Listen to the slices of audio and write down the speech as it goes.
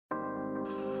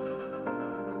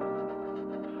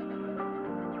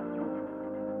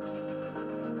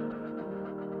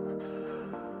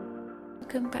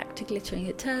welcome back to Glittering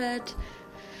the Turd.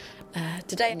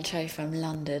 Today I'm a show from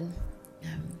London,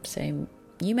 so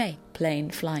you may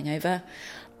plane flying over,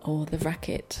 or the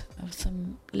racket of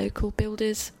some local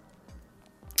builders,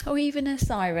 or even a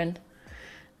siren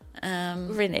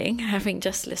ringing, having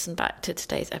just listened back to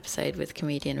today's episode with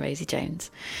comedian Rosie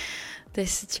Jones.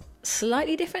 This is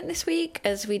slightly different this week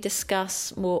as we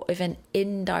discuss more of an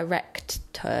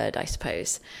indirect turd, I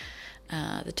suppose.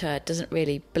 The turd doesn't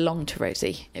really belong to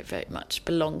Rosie. It very much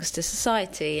belongs to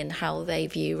society and how they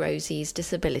view Rosie's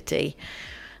disability.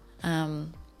 I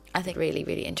think really,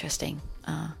 really interesting.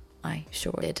 I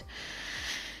sure did.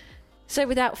 So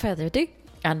without further ado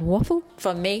and waffle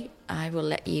from me, I will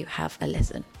let you have a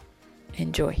listen.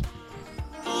 Enjoy.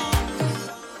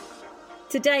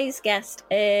 Today's guest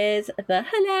is the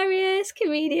hilarious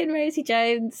comedian Rosie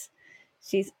Jones.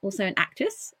 She's also an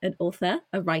actress, an author,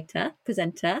 a writer,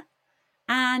 presenter,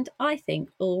 and I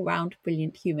think all-round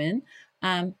brilliant human.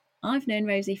 I've known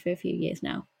Rosie for a few years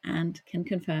now and can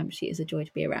confirm she is a joy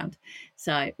to be around.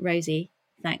 So, Rosie,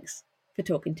 thanks for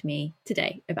talking to me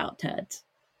today about turds.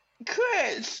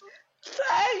 Chris,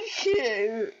 thank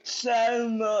you so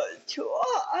much.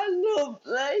 What a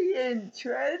lovely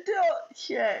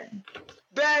introduction.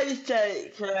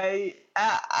 Basically,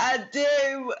 I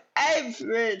do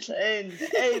everything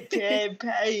if you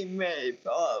pay me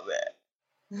for it.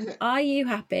 Are you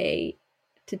happy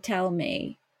to tell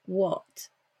me what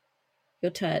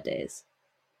your turd is?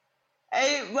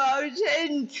 It was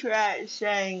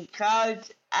interesting because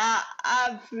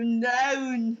I've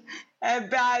known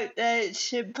about this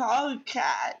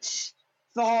podcast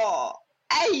for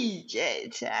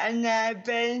ages and I've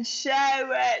been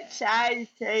so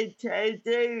excited to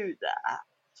do that.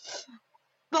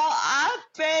 But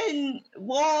I've been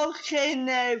walking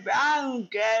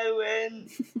around going,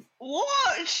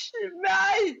 what's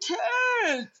my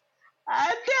turd?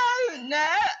 I don't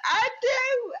know. I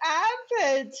don't have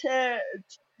a turd.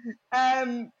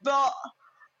 But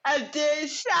I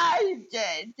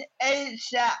decided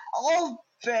it's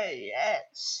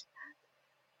obvious.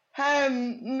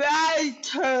 My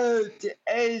turd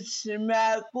is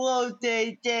my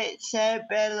bloody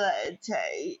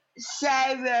disability,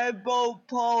 cerebral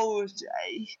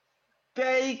palsy,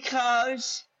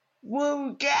 because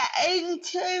we'll get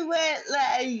into it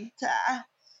later,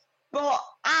 but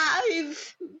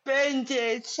I've been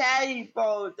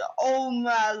disabled all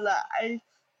my life,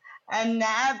 and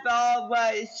I've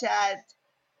always said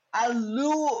I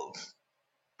love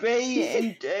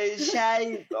being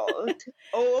disabled.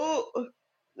 Oh,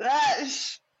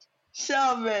 that's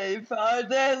sorry for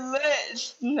the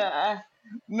listener.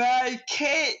 My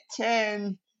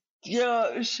kitten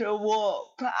just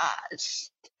walked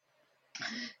past.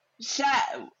 So,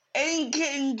 in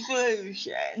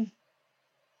conclusion,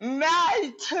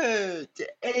 my turd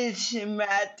is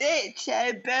my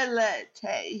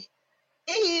disability,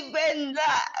 even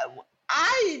though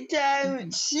I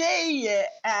don't see it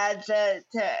as a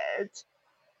turd.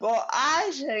 But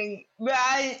I think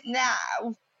right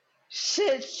now,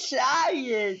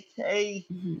 society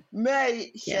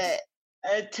makes it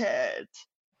a turd.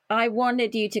 I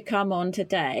wanted you to come on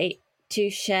today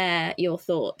to share your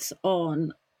thoughts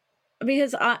on,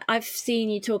 because I've seen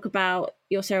you talk about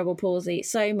your cerebral palsy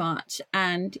so much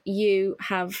and you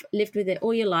have lived with it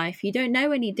all your life. You don't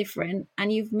know any different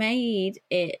and you've made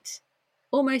it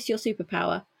almost your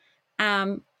superpower,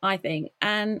 I think.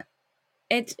 And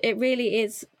it really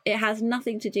is, it has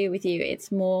nothing to do with you.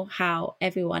 It's more how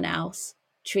everyone else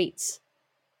treats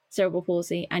cerebral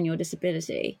palsy and your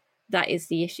disability. That is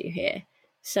the issue here.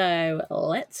 So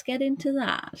let's get into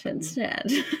that instead.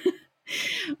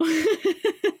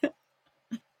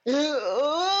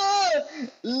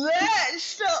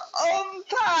 Let's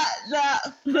unpack that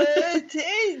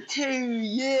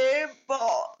 32-year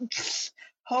box.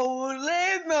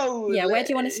 Holy moly. Yeah, where do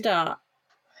you want to start?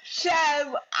 So,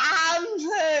 I'm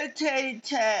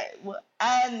 32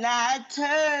 and I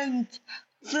turned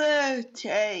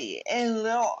 30 in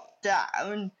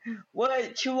lockdown,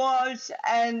 which was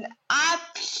an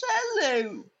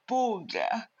absolute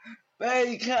bugger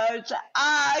because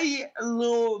I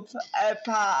love a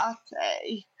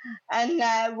party and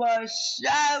I was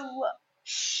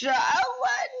so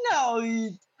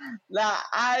annoyed that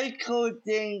I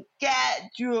couldn't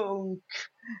get drunk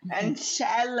and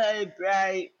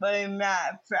celebrate with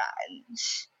my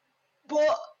friends.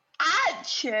 But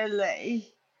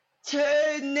actually,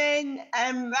 turning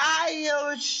a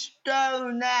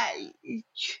milestone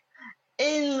age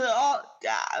in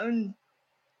lockdown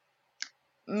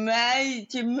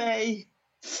made me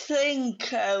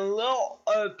think a lot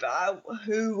about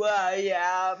who I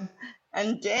am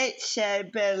and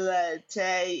disability,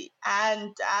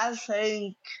 and I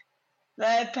think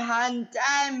the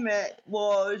pandemic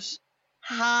was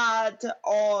hard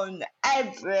on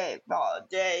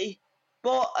everybody,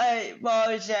 but it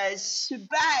was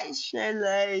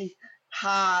especially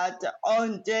hard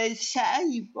on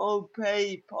disabled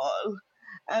people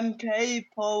and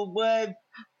people with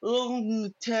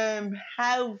long-term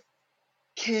health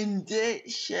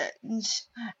conditions.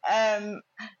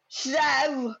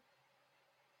 So,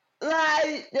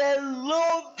 like the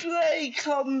lovely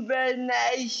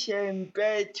combination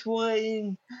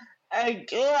between a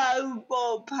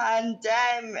global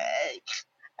pandemic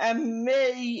and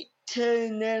me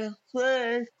turning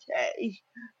 30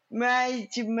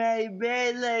 made me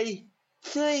really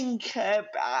think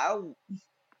about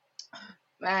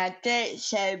my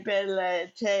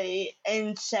disability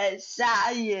in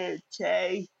society.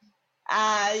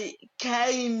 I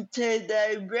came to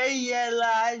the realization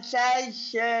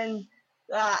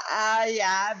that I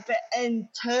have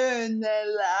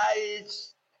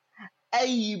internalized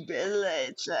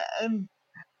ableism,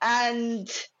 and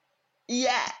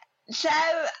yeah, so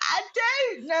I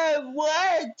don't know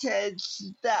where to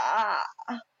start.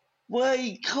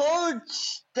 We could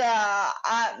start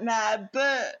at my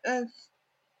birth,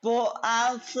 but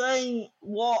I think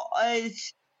what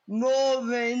is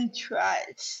more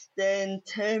interesting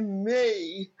to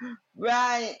me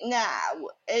right now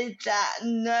is that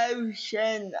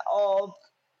notion of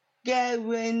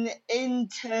going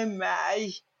into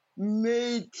my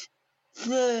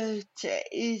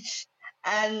mid-30s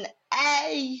and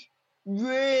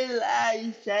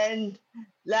realizing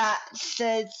that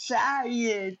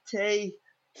society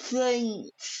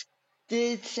thinks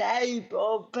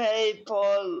disabled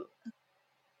people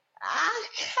are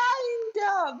kind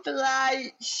of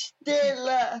like still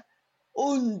a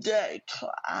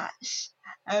underclass,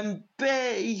 and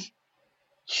B,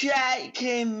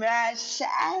 checking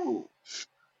myself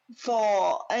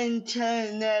for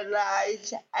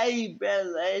internalized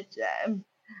ableism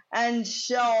and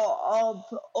sort of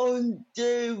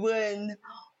undoing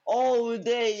all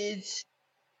these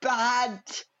bad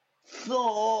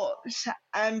thoughts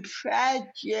and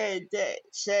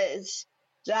prejudices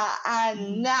that I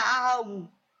now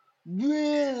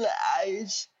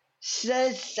realize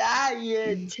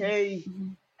society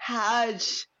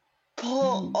has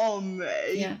put on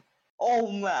me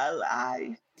all my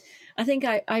life. I think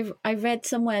I read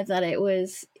somewhere that it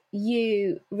was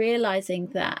you realizing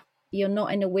that you're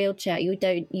not in a wheelchair, you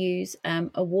don't use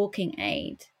a walking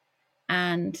aid,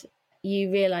 and you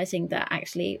realizing that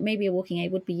actually maybe a walking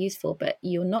aid would be useful, but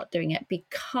you're not doing it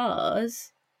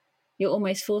because you're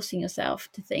almost forcing yourself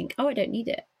to think, oh, I don't need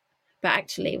it. But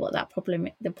actually what that problem,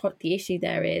 the issue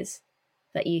there is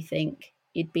that you think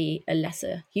you'd be a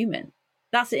lesser human.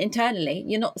 That's it internally.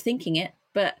 You're not thinking it,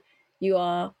 but you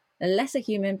are a lesser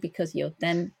human because you're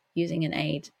then using an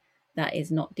aid that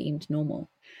is not deemed normal.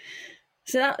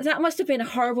 So that must have been a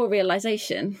horrible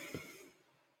realization.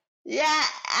 Yeah,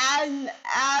 and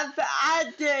I've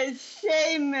had a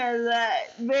similar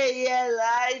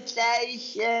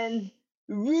realization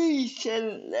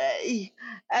recently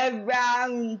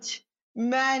around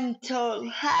mental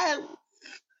health.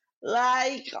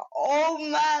 Like all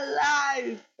my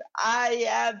life, I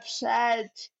have said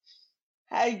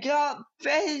I got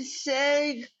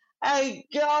basic, I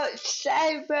got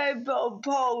cerebral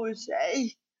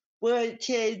palsy, which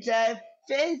is a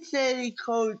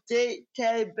physical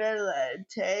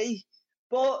disability,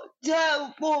 but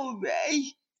don't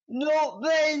worry,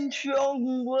 nothing's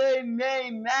wrong with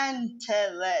me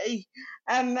mentally.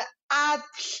 I'm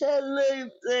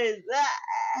absolutely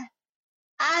there.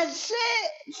 As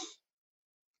if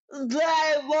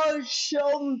there was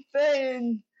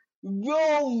something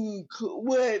wrong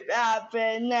with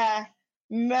having a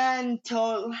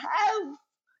mental health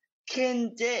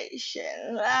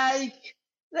condition. Like,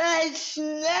 there's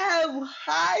no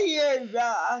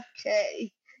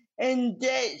hierarchy in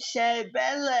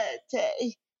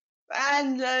disability.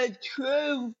 And the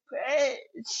truth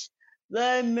is,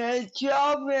 the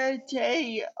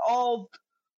majority of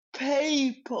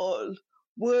people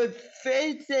with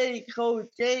physical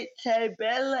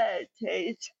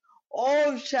disabilities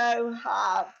also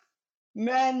have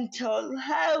mental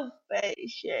health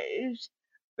issues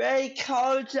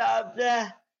because of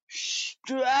the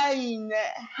strain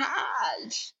it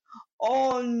has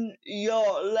on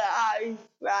your life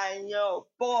and your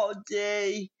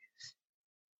body.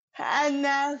 And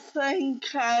I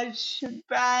think I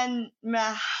spent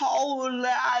my whole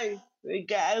life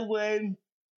going,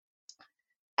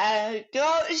 I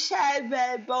got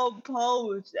cerebral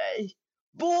palsy,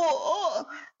 but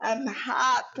I'm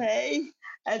happy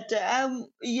I don't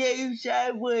use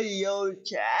a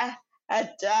wheelchair. I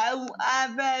don't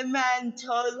have a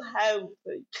mental health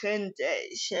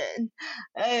condition.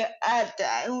 I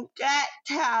don't get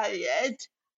tired.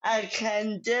 I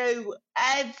can do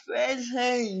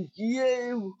everything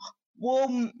you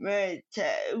want me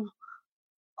to.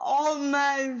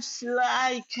 Almost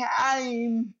like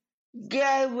I'm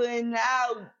going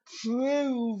out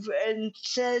proving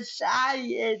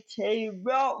society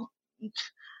wrong.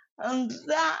 And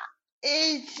that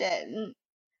isn't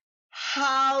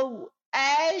how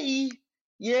A,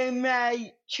 you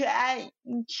may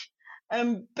change,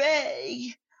 and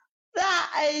B,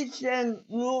 that isn't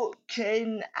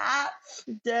looking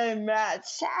after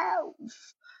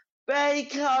myself,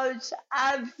 because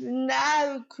I've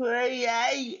now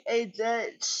created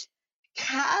this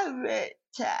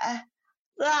character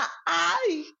that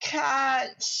I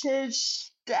can't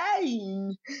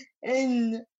sustain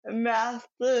in my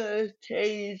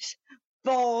 30s,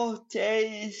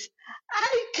 40s.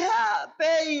 I can't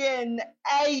be an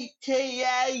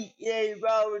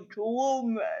 88-year-old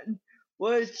woman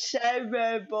with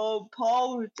cerebral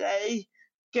palsy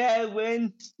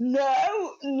going,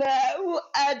 no,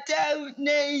 I don't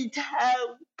need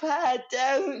help. I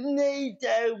don't need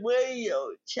a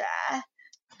wheelchair.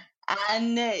 I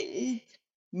need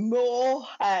more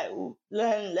help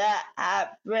than the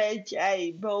average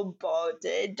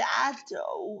able-bodied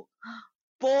adult.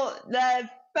 But the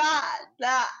fact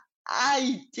that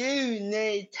I do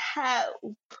need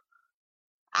help,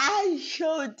 I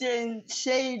shouldn't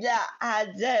see that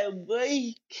as a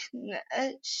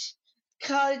weakness,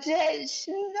 because it's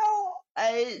not.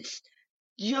 It's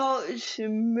just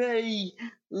me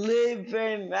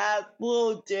living my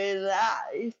bloody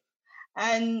life.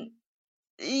 And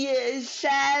you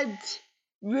said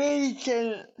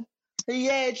recent,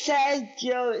 you said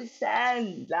just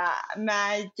then that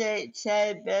my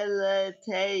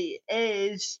disability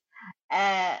is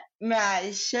my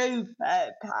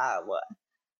superpower,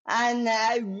 and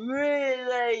I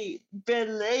really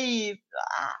believe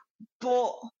that,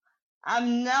 but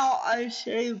I'm not a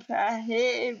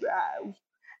superhero,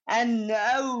 and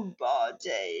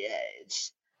nobody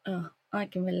is. Oh, I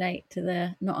can relate to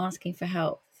the not asking for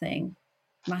help thing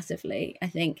massively. I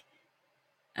think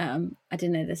I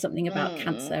don't know, there's something about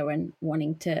cancer and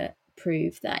wanting to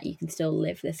prove that you can still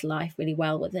live this life really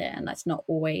well with it, and that's not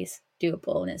always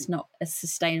doable, and it's not as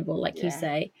sustainable, like you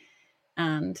say.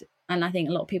 And I think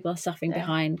a lot of people are suffering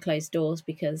behind closed doors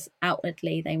because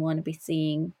outwardly they want to be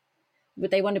seen,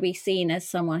 but they want to be seen as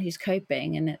someone who's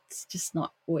coping, and it's just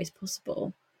not always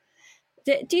possible.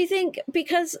 Do you think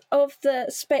because of the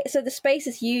space, so the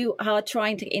spaces you are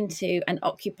trying to into and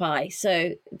occupy,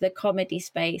 so the comedy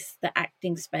space, the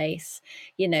acting space,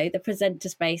 you know, the presenter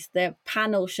space, the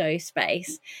panel show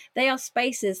space, they are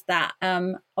spaces that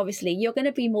obviously you're going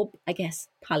to be more, I guess,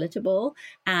 palatable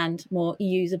and more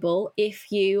usable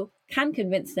if you can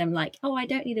convince them like, oh, I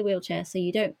don't need a wheelchair, so I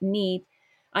don't need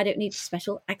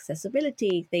special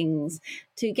accessibility things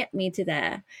to get me to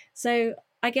there. So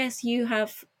I guess you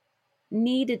have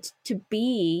needed to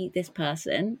be this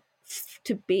person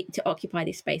to occupy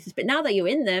these spaces, but now that you're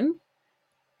in them,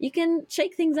 you can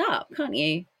shake things up, can't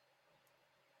you?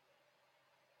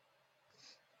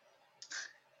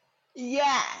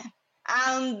 Yeah,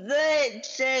 and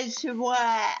this is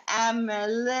where I'm a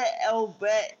little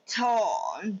bit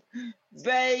torn,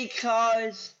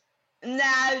 because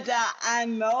now that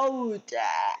I'm older,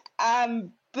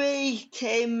 I'm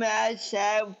beating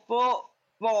myself up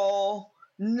for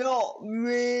not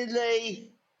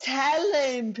really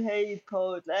telling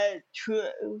people the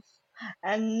truth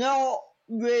and not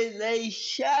really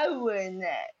showing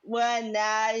it when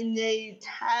I need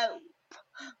help.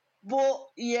 But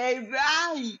you're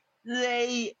right,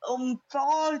 the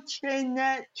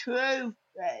unfortunate truth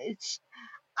is,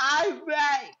 I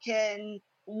reckon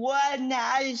when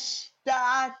I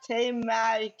started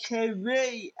my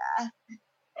career,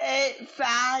 if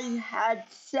I had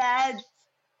said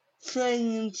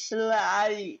things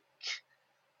like,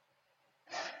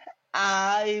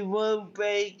 I will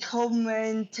be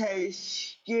coming to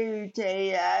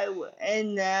studio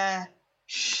in a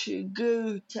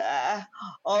scooter,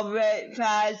 or if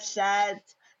I said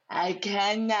I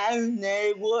can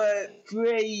only work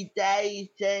 3 days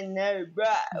in a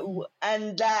row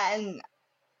and then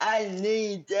I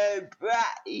need a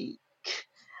break,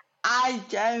 I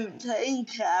don't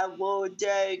think I would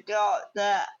have got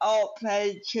the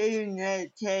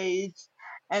opportunities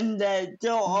and the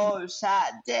doors I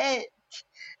did.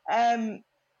 I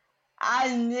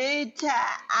need to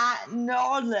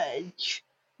acknowledge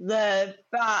the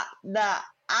fact that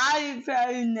I've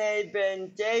only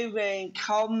been doing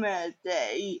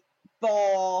comedy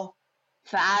for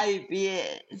 5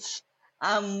 years.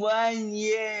 And when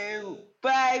you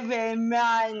bear in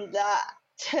mind that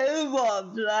 2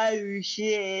 of those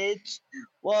years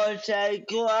was a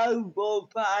global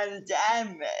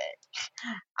pandemic,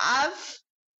 I've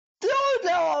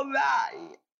done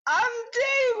alright. I'm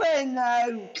doing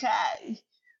okay.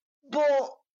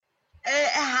 But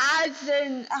it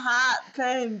hasn't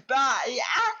happened by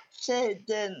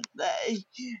accidentally.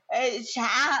 It's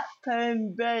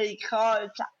happened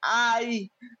because I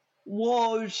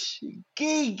was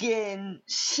gigging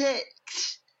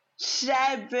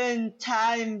 6-7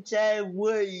 times a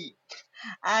week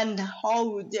and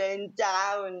holding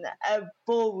down a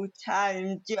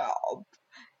full-time job.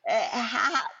 It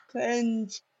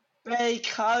happened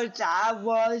because I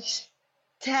was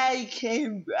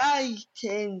taking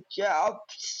writing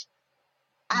jobs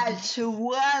as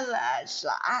well as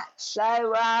that.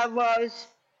 So I was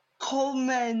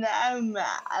coming home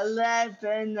at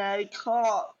 11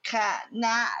 o'clock at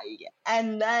night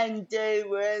and then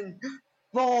doing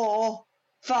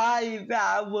 4-5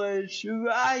 hours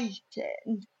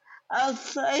writing. I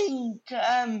think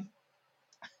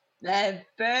the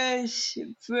first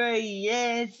 3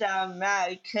 years of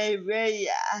my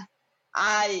career,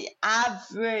 I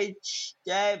averaged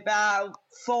about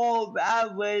 4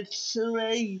 hours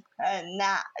sleep a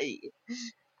night,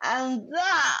 and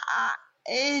that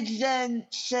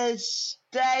isn't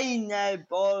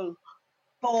sustainable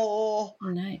for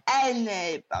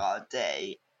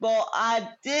anybody. But I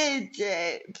did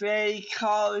it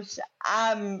because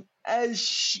I'm a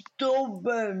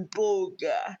stubborn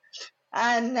bugger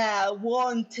and I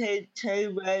wanted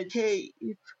to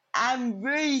achieve. And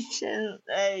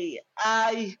recently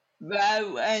I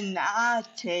wrote an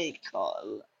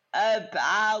article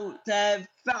about the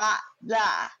fact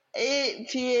that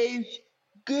if you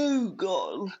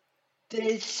Google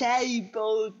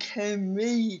disabled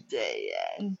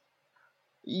comedian,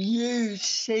 you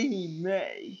see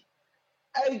me.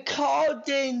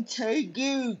 According to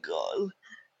Google,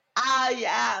 I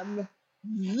am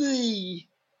the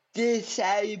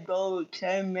disabled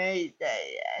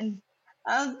comedian.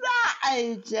 And that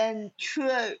isn't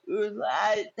true.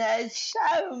 Like, there's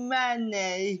so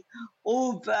many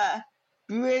other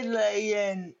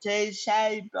brilliant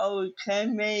disabled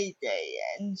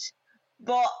comedians,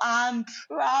 but I'm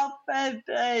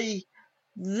probably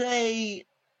the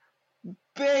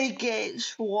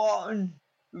biggest one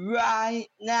right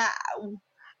now.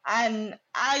 And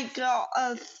I got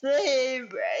a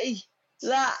theory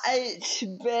that it's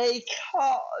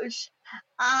because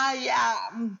I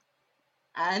am,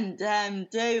 and I'm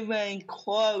doing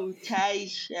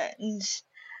quotations,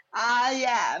 I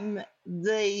am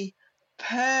the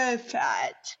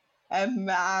perfect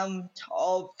amount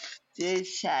of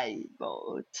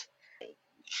disabled.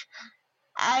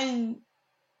 And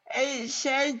it's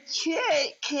a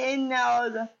chicken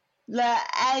or the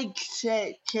egg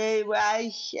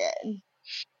situation.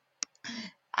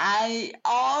 I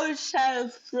also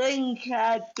think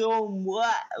I've done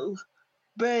well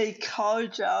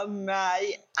because of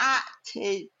my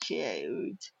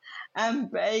attitude and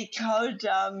because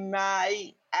of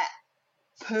my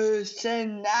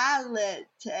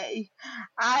personality.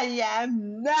 I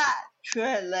am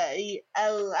naturally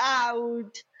a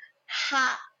loud,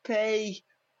 happy,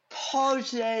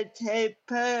 positive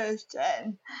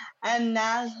person, and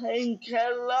I think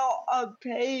a lot of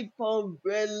people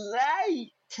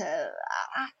relate to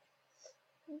that.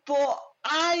 But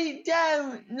I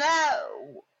don't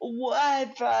know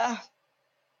whether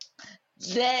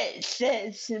this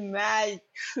is my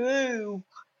true,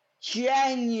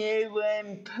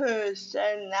 genuine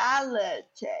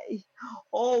personality,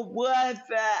 or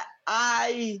whether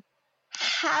I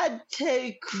had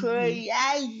to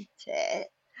create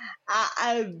it at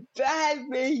a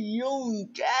very young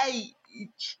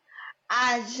age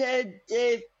as a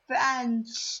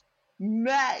defense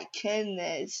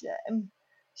mechanism,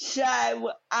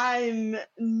 so I'm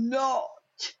not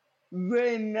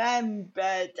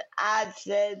remembered as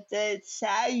a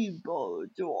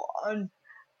disabled one.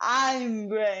 I'm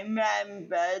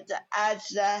remembered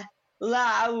as a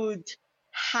loud,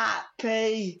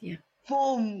 happy,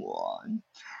 fun one.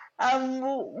 And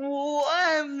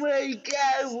when we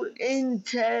go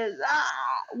into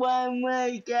that, when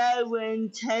we go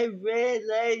into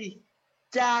really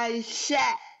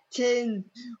dissecting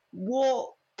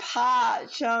what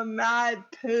parts of my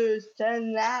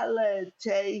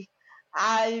personality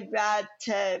I've had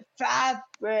to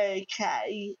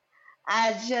fabricate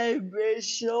as a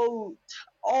result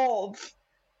of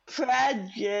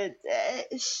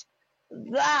prejudice,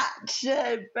 that's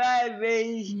a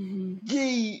very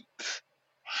deep,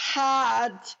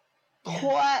 hard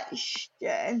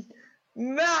question.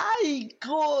 My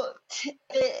gut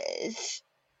is,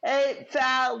 if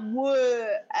I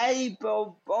were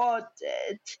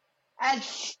able-bodied, I'd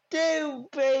still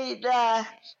be the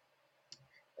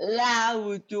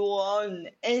loud one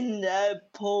in the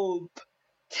pub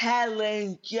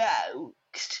telling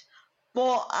jokes,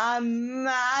 but I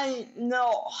might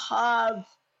not have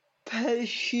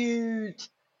pursued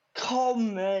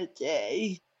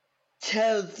comedy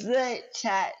to this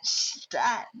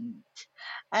extent.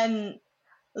 And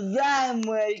then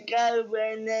we're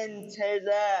going into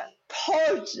the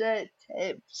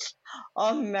positives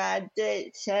of my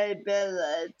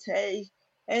disability,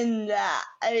 in that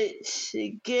it's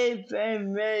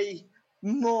given me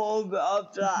more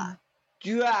of that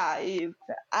drive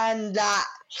and that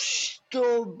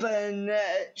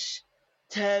stubbornness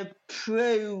to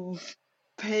prove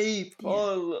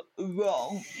people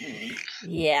wrong.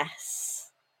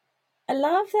 Yes. I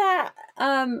love that.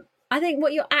 I think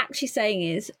what you're actually saying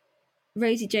is,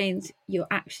 Rosie Jones, you're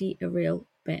actually a real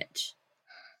bitch.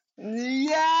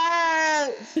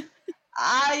 Yes,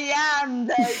 I am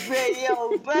the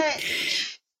real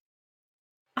bitch.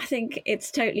 I think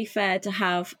it's totally fair to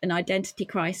have an identity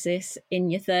crisis in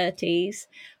your 30s,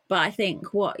 but I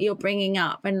think what you're bringing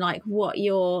up and like what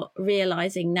you're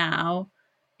realizing now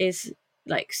is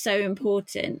like so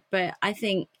important. But I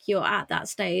think you're at that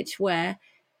stage where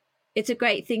it's a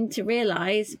great thing to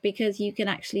realize, because you can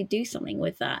actually do something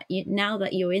with that. Now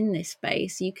that you're in this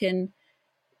space, you can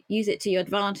use it to your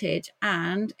advantage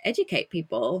and educate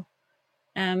people.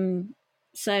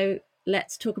 So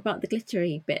let's talk about the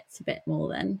glittery bits a bit more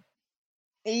then.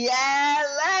 Yeah,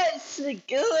 let's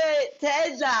go to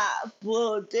that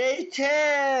bloody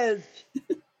tube.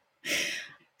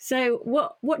 So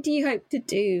what do you hope to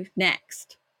do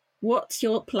next? What's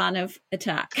your plan of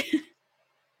attack?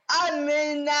 I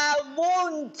mean, I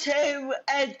want to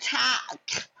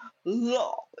attack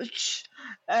lots.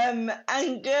 I'm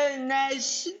gonna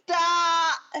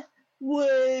start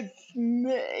with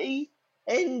me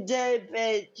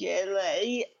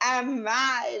individually and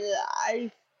my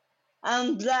life,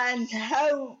 and then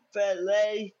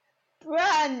hopefully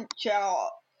branch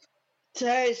off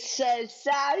to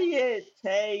society,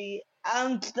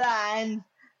 and then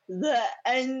the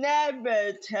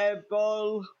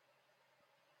inevitable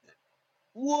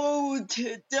world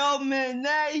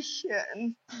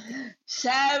domination.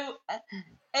 So,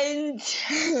 in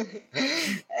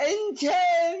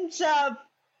terms of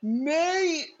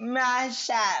me,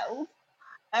 myself,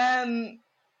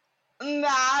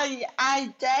 my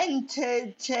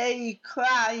identity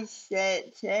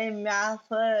crisis in my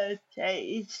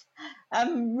 30s,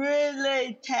 I'm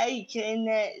really taking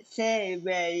it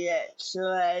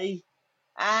seriously,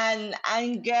 and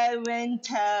I'm going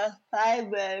to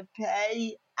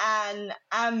therapy, and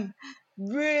I'm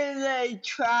really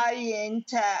trying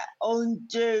to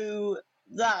undo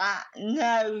that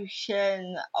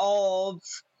notion of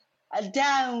I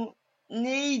don't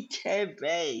need to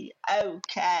be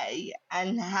okay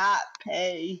and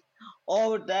happy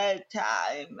all the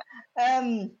time.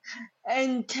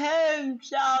 In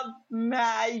terms of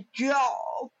my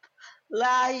job,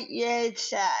 like you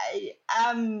say,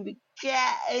 I'm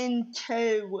getting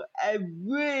to a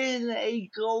really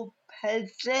good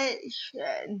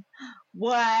position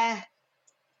where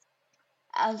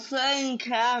I think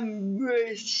I'm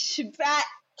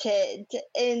respected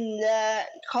in the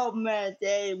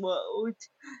comedy world,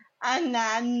 and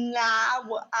I'm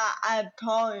now at a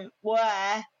point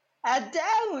where I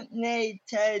don't need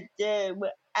to do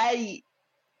 8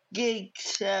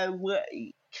 gigs a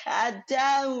week. I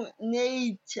don't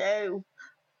need to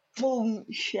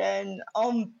function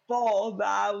on 4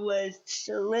 hours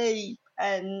sleep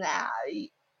a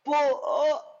night. But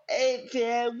if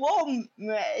you want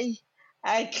me,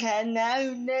 I can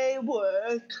only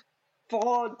work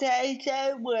 4 days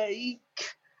a week,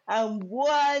 and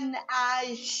when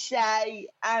I say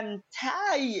I'm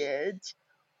tired,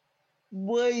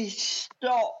 we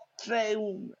stop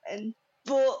filming.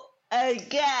 But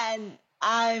again,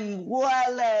 I'm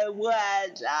well aware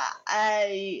that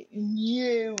a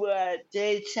newer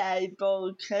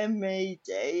disabled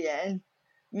comedian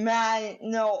might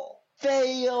not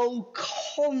feel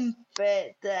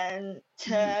confident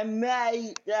to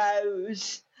make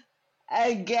those,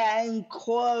 again,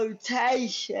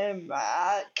 quotation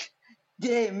mark,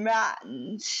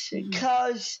 demands,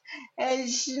 because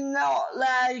it's not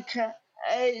like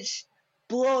it's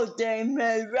bloody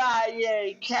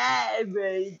Mariah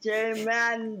Carey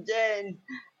demanding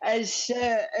a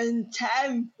certain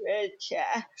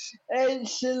temperature.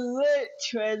 It's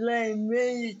literally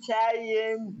me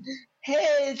saying,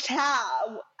 here's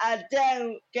how I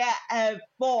don't get a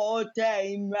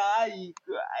 4-day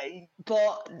migraine.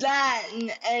 But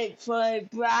then if we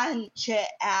branch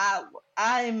it out,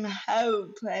 I'm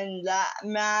hoping that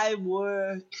my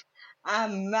work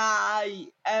and my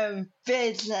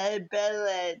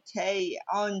visibility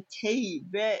on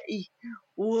TV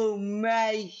will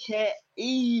make it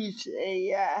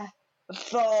easier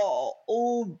for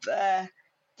other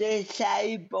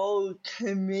disabled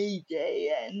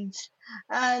comedians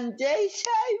and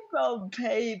disabled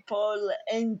people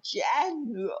in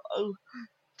general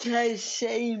to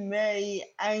see me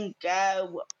and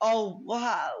go, oh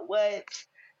wow, if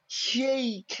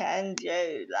she can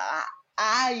do that,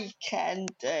 I can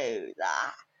do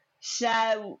that.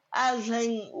 So I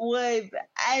think with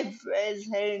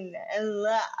everything in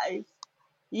life,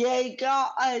 you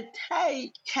gotta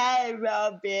take care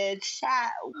of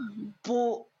yourself,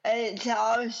 but it's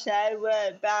also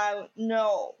about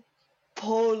not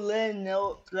pulling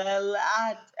up the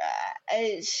ladder.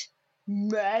 It's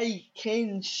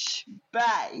making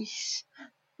space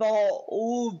for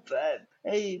other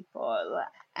people.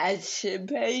 I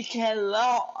speak a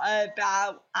lot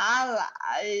about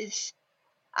allies.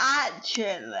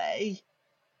 Actually,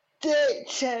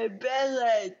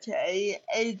 disability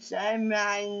is a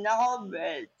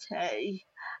minority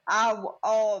out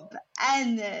of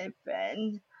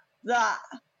anything that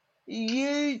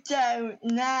you don't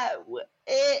know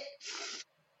if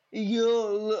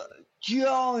you'll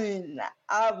join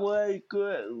our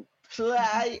group.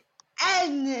 Like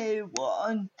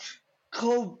anyone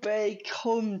could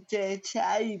become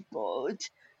disabled.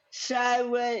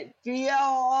 So if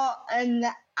you're an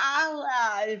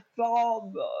ally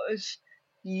for us,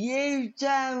 you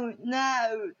don't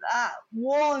know that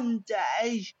one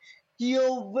day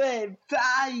you'll be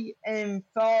fighting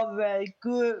for a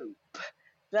group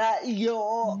that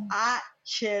you're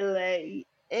actually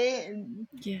in.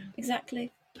 Yeah,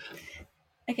 exactly.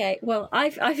 Okay, well, I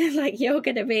feel like you're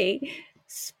going to be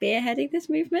spearheading this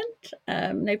movement.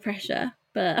 No pressure,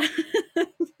 but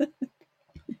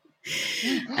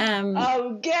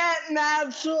I'll get my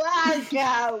flag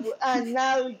out and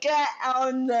I'll get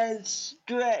on the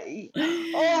street.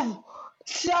 Oh,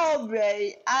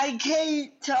 sorry, I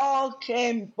keep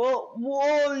talking, but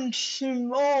one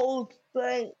small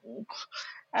thing.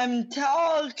 I'm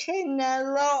talking a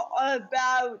lot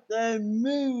about the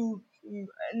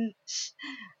movements,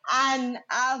 and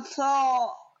I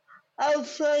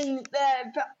think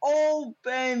they've all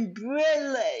been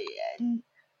brilliant.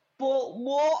 But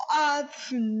what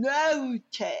I've noticed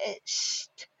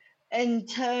in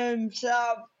terms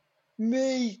of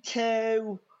Me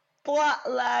Too, Black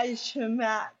Lives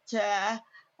Matter,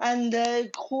 and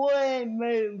the queer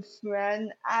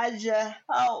movement as a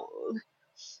whole,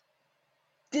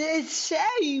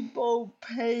 disabled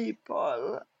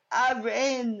people are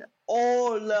in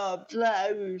all of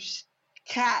those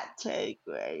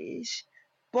categories.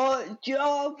 But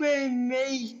during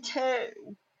Me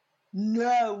Too,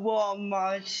 no one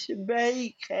was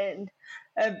speaking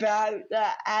about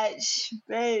the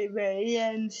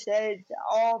experiences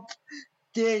of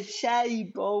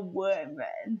disabled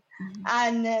women.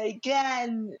 And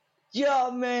again,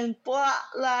 during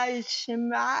Black Lives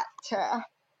Matter,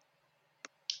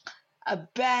 I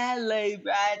barely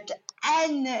read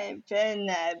anything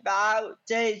about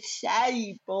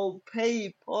disabled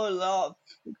people of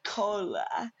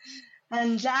colour.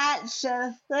 And that's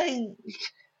the thing.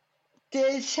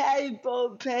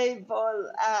 Disabled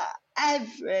people are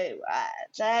everywhere.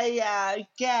 They are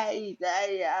gay,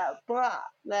 they are black,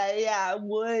 they are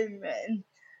women.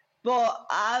 But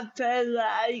I feel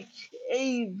like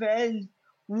even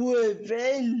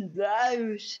within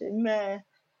those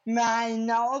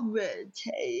minorities,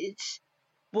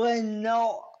 we're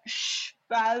not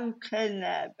spoken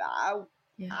about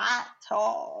at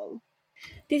all.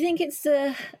 do you think it's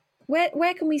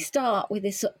where can we start with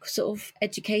this sort of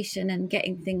education and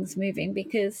getting things moving?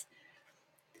 Because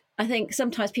I think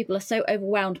sometimes people are so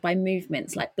overwhelmed by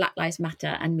movements like Black Lives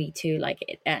Matter and Me Too,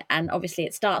 and obviously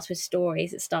it starts with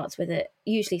stories. It starts with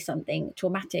usually something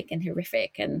traumatic and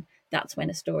horrific, and that's when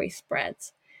a story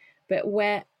spreads. But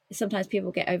where sometimes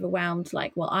people get overwhelmed,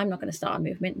 like, well, I'm not going to start a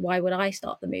movement. Why would I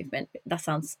start the movement? That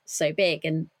sounds so big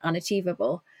and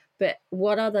unachievable. But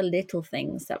what are the little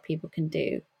things that people can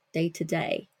do day to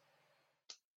day?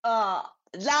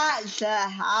 That's a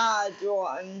hard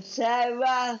one. So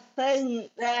I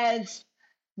think there's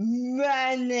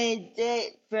many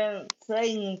different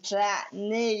things that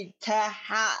need to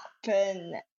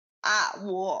happen at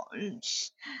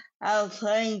once. I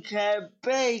think a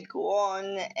big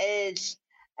one is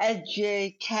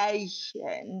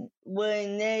education. We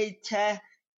need to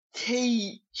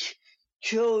teach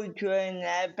children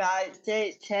about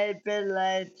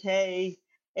disability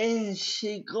in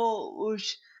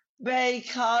schools,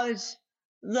 because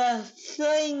the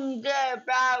thing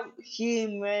about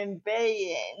human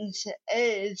beings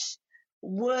is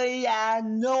we are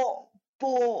not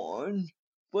born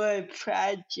with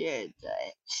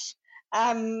prejudice.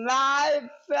 And my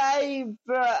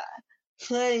favourite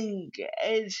thing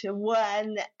is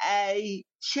when a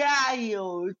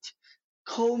child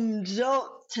comes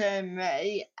up to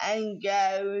me and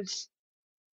goes,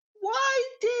 "Why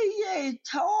do you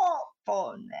talk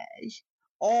funny?"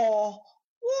 Or,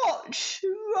 "What's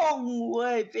wrong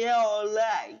with your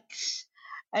legs?"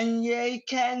 And you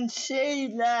can see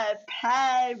their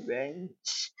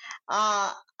parents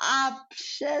are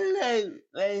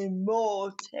absolutely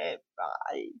mortified.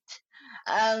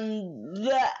 And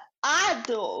the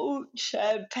adults,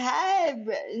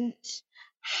 parents,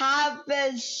 have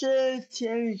a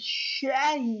certain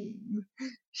shame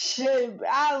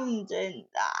surrounding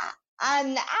that.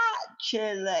 And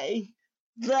actually,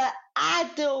 the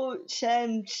adults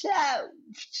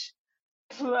themselves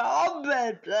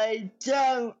probably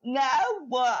don't know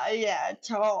why I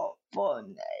talk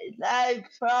funny. They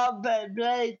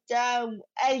probably don't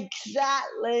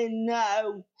exactly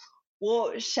know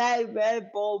what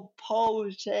cerebral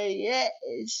palsy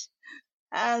is,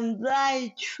 and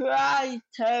they try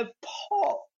to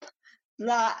pop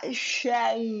that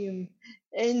shame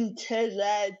into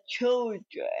their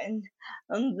children,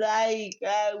 and they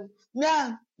go,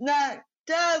 "No,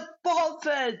 don't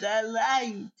bother the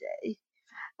lady."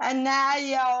 And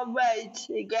I always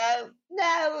go,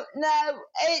 "No,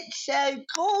 it's a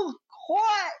good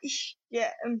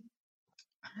question."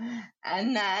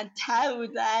 And I tell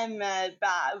them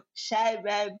about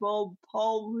cerebral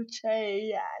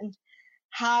palsy and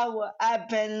how I've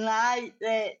been like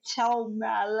this all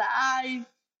my life,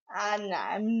 and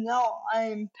I'm not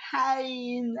in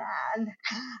pain, and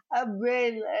I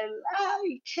really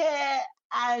like it.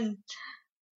 And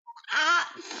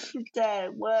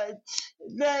afterwards,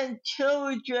 the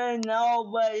children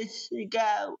always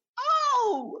go,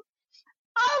 "Oh,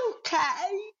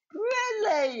 okay,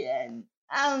 brilliant."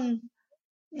 And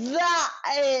that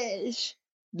is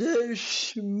the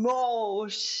small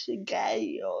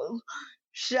scale.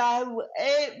 So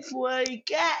if we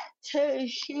get to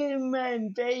human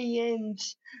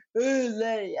beings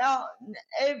early on,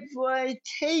 if we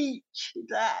teach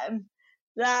them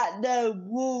that the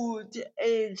world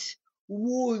is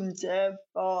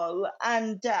wonderful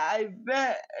and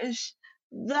diverse,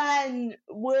 then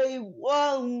we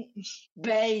won't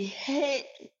be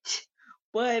hit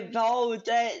with all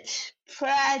this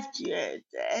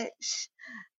prejudice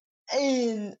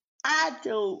in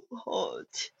adulthood.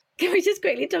 Can we just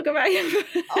quickly talk about your...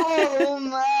 Oh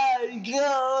my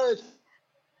god!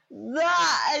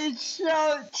 That is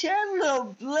such a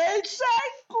lovely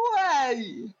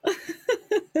segue!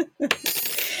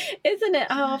 Isn't it?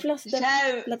 Oh, I've lost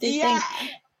the bloody thing.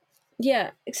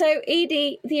 Yeah. So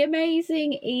Edie, the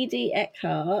amazing Edie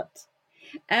Eckhart.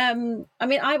 I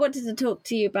mean, I wanted to talk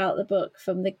to you about the book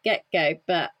from the get-go,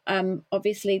 but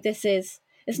obviously it's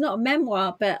not a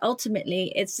memoir, but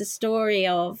ultimately it's the story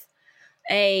of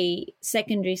a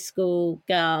secondary school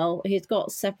girl who's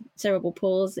got cerebral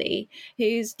palsy,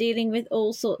 who's dealing with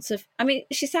all sorts of, I mean,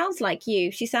 she sounds like you.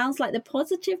 She sounds like the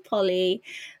positive Polly,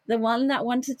 the one that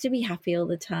wanted to be happy all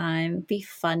the time, be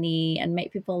funny and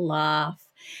make people laugh,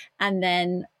 and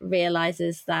then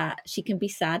realizes that she can be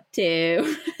sad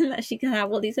too, that she can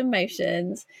have all these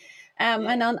emotions,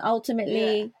 and then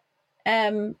ultimately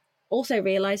also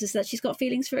realizes that she's got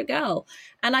feelings for a girl.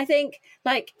 And I think,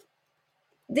 like,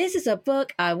 this is a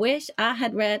book I wish I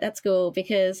had read at school,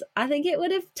 because I think it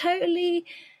would have totally,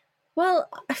 well,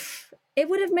 it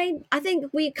would have made, I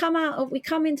think we come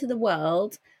into the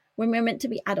world when we're meant to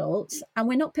be adults, and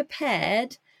we're not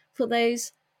prepared for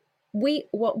those,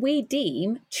 what we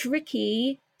deem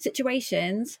tricky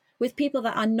situations with people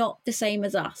that are not the same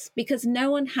as us, because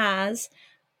no one has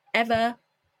ever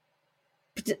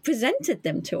presented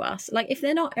them to us. Like, if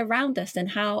they're not around us, then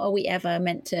how are we ever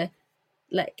meant to,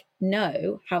 like,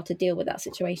 know how to deal with that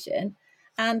situation,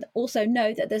 and also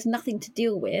know that there's nothing to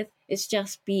deal with? It's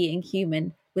just being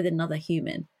human with another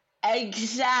human.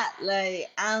 Exactly.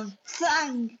 And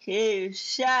thank you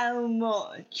so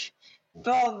much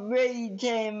for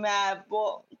reading my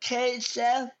book. It's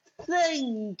a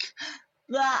thing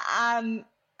that I'm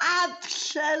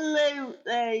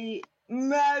absolutely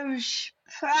most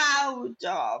proud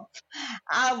of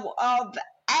out of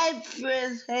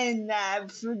everything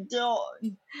I've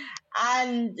done,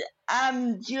 and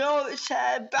I'm just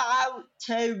about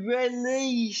to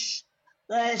release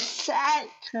the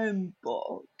second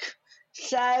book.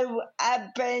 So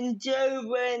I've been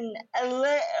doing a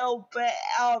little bit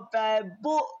of a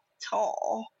book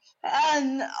tour,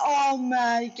 and oh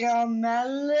my god, my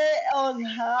little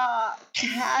heart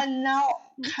cannot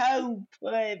cope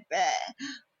with it.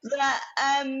 The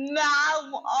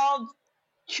amount of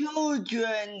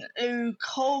children who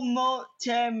come up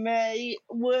to me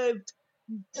with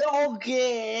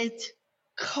dogged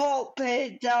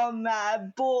copies of my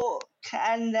book,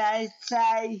 and they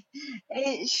say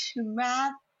it's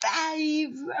my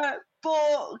favourite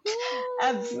book.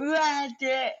 I've read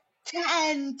it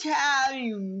 10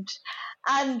 times,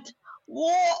 and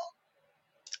what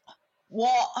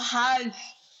has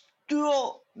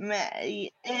struck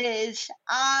me is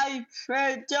I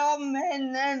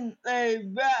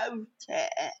predominantly wrote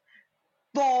it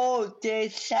for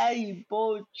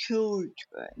disabled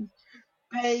children,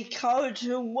 because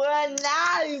when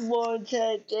I was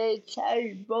a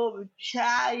disabled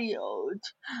child,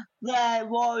 there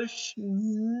was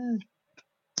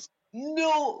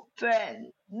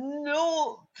nothing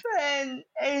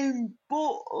in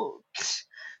books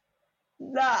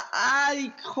that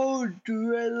I could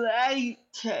relate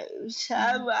to. So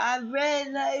I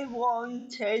really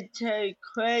wanted to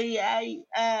create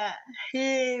a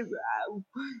hero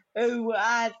who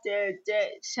had a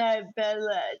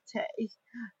disability.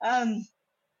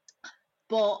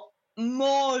 But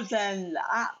more than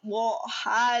that, what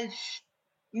has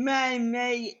made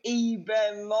me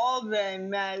even more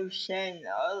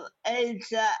emotional is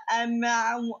the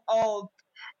amount of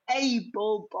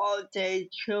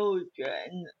able-bodied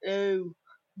children who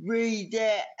read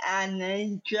it and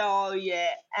enjoy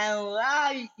it, and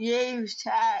like you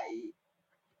say,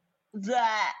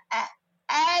 they're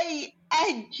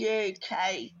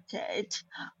educated,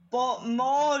 but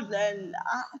more than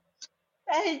that,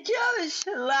 they just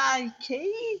like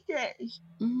Edith.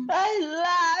 They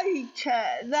like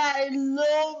her. They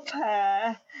love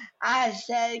her as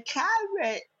a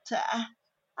character.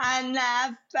 And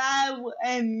I felt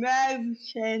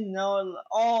emotional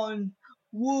on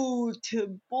Water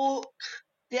Book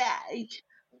Day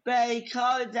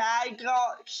because I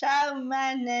got so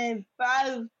many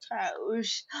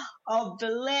photos of the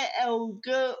little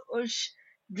girls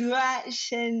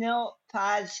dressing up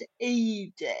as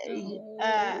Edie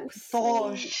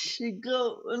for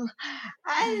school,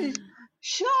 and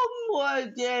some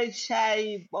were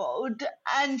disabled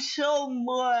and some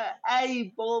were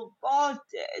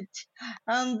able-bodied,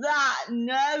 and that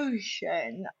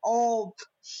notion of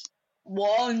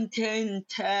wanting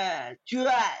to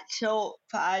dress up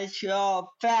as your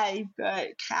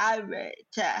favourite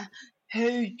character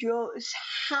who just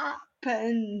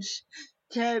happens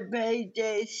to be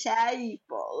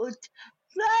disabled,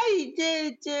 they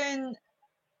didn't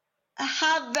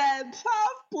have a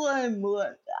problem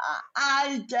with that.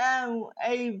 I don't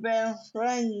even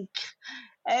think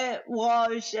it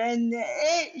was an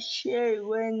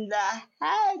issue in the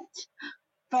head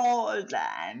for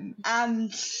them. I'm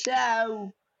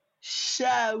so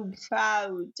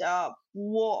proud of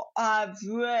what I've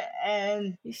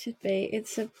written. You should be.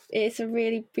 It's a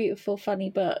really beautiful,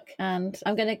 funny book, and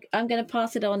I'm gonna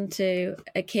pass it on to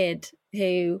a kid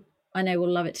who I know will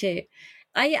love it too.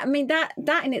 I mean that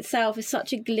in itself is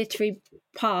such a glittery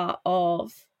part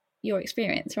of your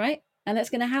experience, right? And that's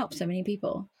going to help so many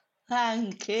people.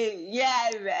 Thank you.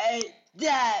 Yeah, it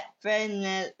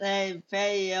definitely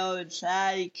feels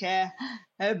like a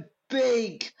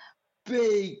big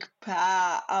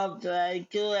part of the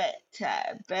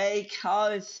glitter,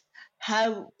 because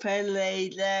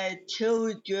hopefully the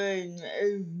children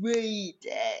who read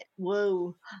it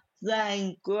will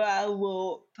then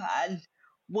grow up, and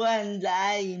when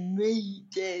they meet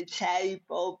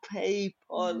disabled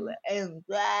people in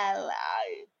their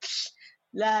lives,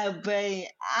 there'll be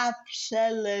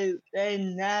absolutely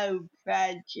no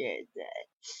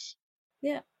prejudice.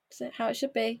 Yeah, that's how it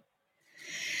should be.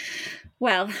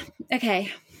 Well,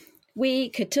 okay, we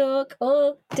could talk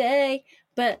all day,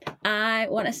 but I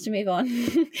want us to move on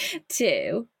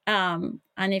to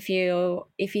and if you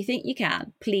think you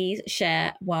can, please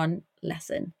share one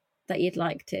lesson that you'd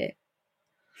like to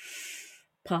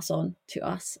pass on to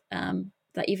us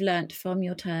that you've learnt from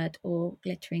your turd or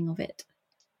glittering of it.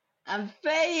 I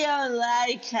feel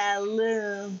like I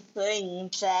learn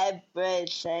things every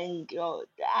single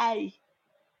day.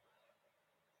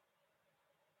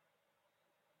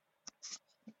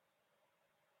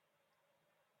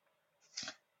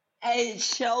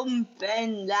 it's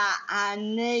something that I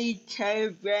need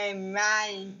to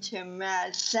remind to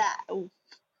myself,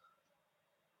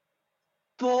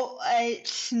 but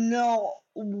it's not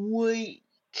weak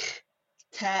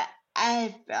to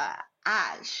ever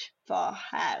ask for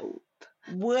help.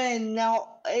 We're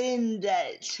not in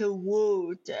this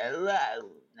world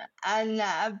alone, and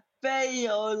I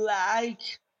feel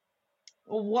like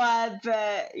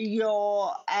whether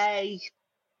you're a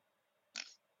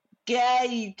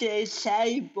gay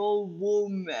disabled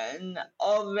woman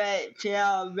or if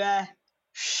you're a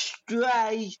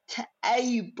straight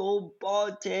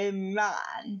able-bodied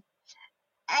man,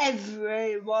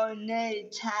 everyone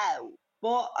needs help.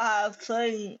 But I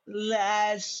think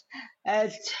there's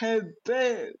a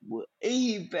taboo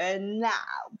even now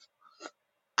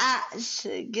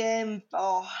asking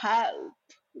for help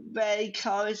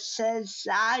because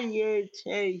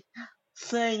society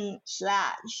thinks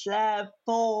that's a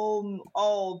form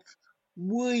of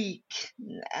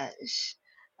weakness.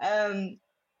 And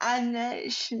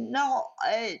it's not,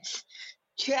 it's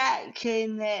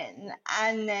checking in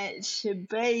and it's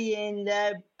being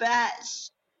the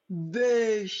best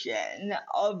version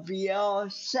of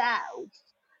yourself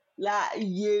that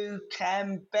you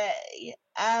can be.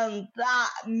 And that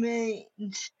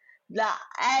means that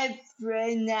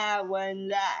every now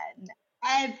and then,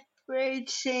 every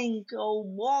single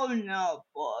one of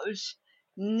us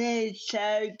needs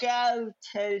to go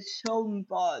to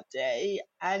somebody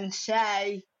and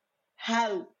say,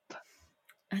 help.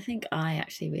 I think I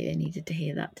actually really needed to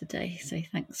hear that today, so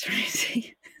thanks,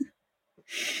 Rosie.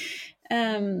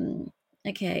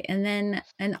 Okay, and then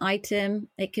an item.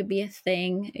 It could be a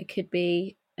thing. It could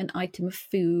be an item of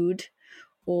food,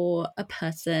 or a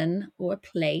person, or a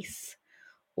place,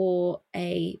 or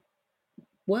a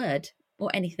word, or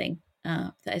anything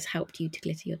that has helped you to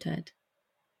glitter your turd.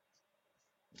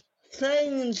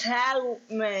 Things help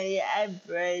me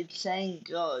every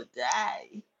single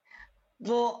day,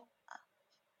 but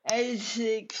it's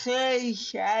a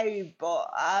cliche, but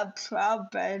I'd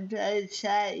probably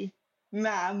say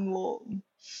my mum,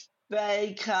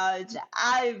 because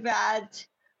I've had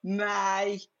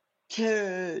my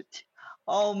turd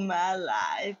all my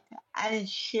life, and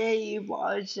she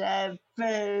was the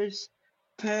first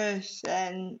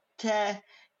person to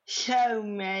show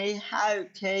me how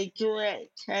to glitter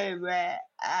it,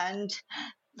 and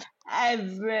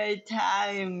every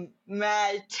time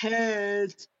my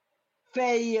turd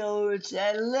feels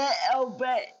a little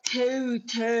bit too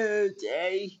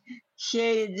turdy,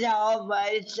 she's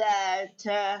always there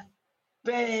to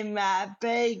be my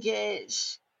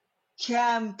biggest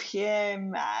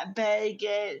champion, my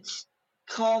biggest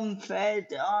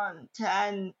confidant,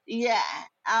 and yeah,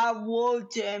 I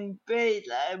wouldn't be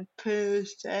the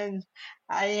person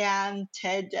I am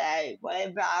today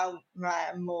without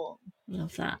my mum.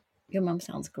 Love that. Your mum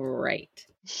sounds great.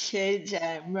 She's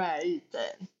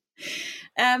amazing.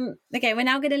 Okay, we're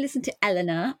now going to listen to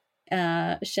Eleanor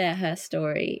share her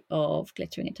story of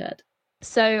glittering a turd.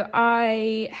 So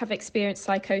I have experienced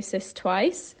psychosis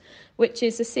twice, which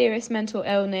is a serious mental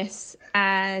illness,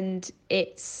 and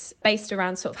it's based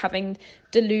around sort of having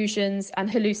delusions and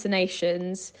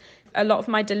hallucinations. A lot of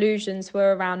my delusions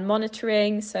were around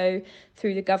monitoring, so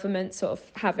through the government sort of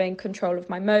having control of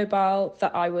my mobile,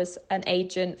 that I was an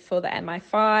agent for the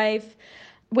MI5,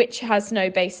 which has no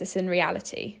basis in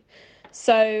reality.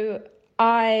 So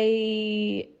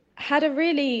I had a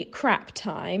really crap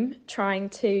time trying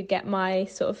to get my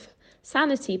sort of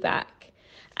sanity back.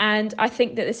 And I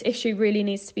think that this issue really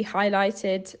needs to be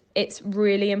highlighted. It's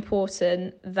really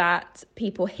important that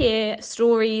people hear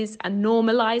stories and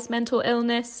normalise mental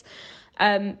illness,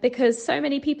 because so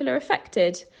many people are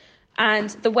affected. And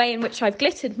the way in which I've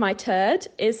glittered my turd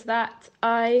is that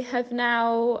I have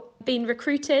now been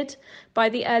recruited by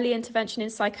the Early Intervention in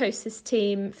Psychosis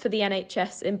team for the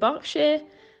NHS in Berkshire.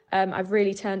 I've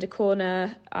really turned a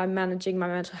corner. I'm managing my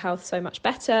mental health so much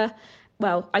better.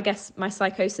 Well, I guess my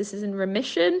psychosis is in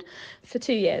remission for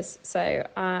 2 years. So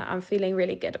I'm feeling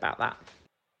really good about that.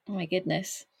 Oh my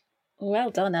goodness. Well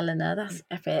done, Eleanor. That's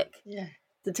epic. Yeah.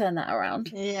 To turn that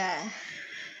around. Yeah.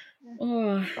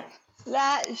 Oh.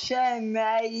 That's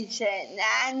amazing,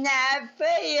 and I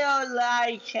feel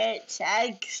like it's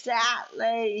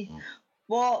exactly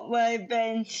what we've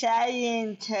been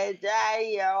saying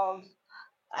today of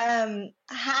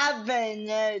having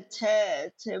a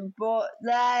turd, but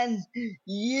then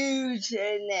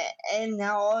using it in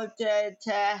order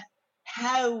to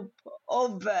help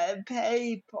other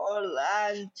people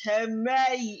and to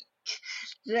make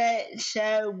this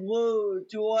a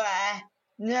world where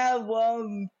no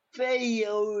one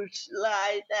feels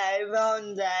like they're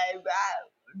on their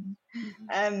own.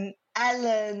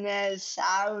 Eleanor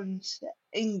sounds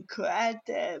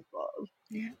incredible.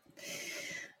 Yeah.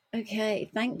 Okay,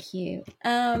 thank you.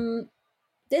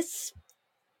 This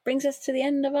brings us to the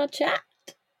end of our chat.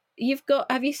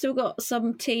 Have you still got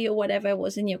some tea or whatever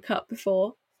was in your cup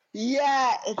before?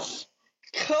 Yeah, it's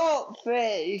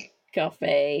coffee.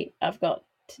 Coffee. I've got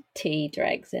tea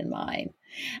dregs in mine.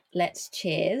 Let's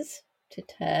cheers to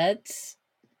turds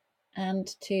and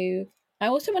to... I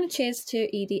also want to cheers to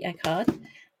Edie Eckhart.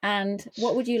 And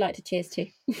what would you like to cheers to?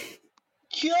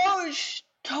 Just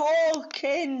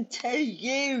talking to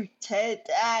you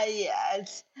today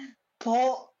has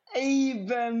put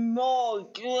even more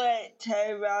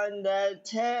glitter on the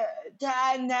turd,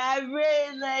 and I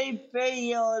really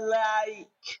feel like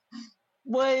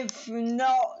we've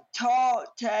not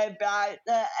talked about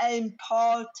the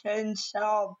importance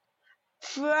of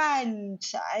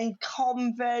friends and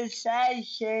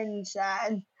conversations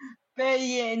and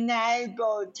being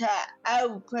able to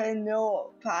open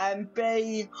up and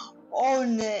be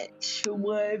honest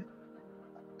with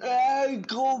a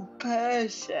good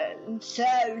person. So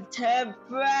to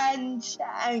friends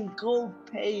and good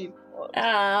people.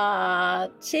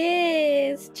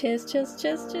 Cheers. Cheers, cheers, cheers,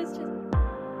 cheers, cheers.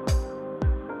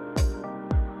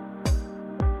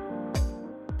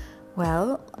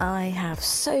 Well, I have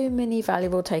so many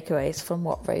valuable takeaways from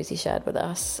what Rosie shared with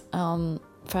us.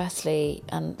 Firstly,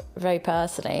 and very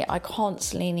personally, I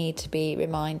constantly need to be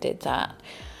reminded that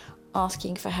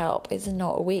asking for help is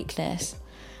not a weakness.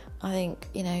 I think,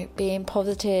 being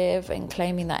positive and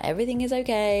claiming that everything is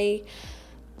okay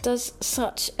does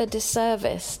such a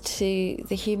disservice to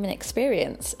the human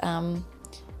experience, and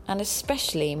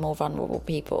especially more vulnerable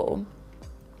people.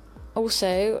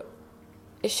 Also,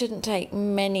 it shouldn't take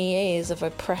many years of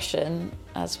oppression,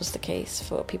 as was the case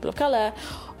for people of colour,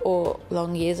 or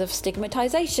long years of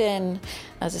stigmatisation,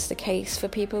 as is the case for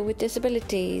people with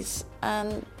disabilities,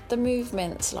 and the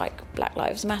movements like Black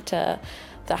Lives Matter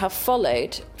that have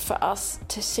followed, for us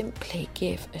to simply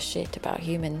give a shit about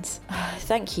humans.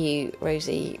 Thank you,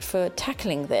 Rosie, for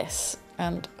tackling this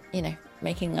and,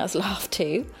 making us laugh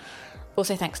too.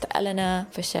 Also, thanks to Eleanor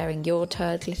for sharing your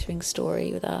turd glittering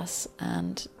story with us,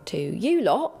 and to you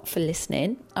lot for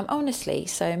listening. I'm honestly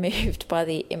so moved by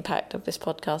the impact of this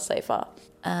podcast so far.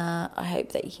 I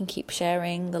hope that you can keep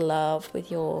sharing the love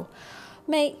with your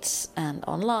mates and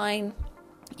online.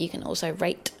 You can also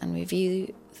rate and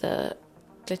review the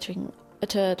Glittering a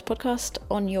Turd podcast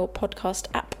on your podcast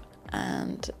app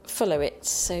and follow it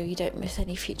so you don't miss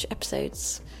any future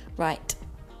episodes. Right,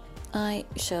 I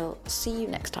shall see you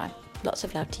next time. Lots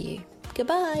of love to you.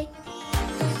 Goodbye.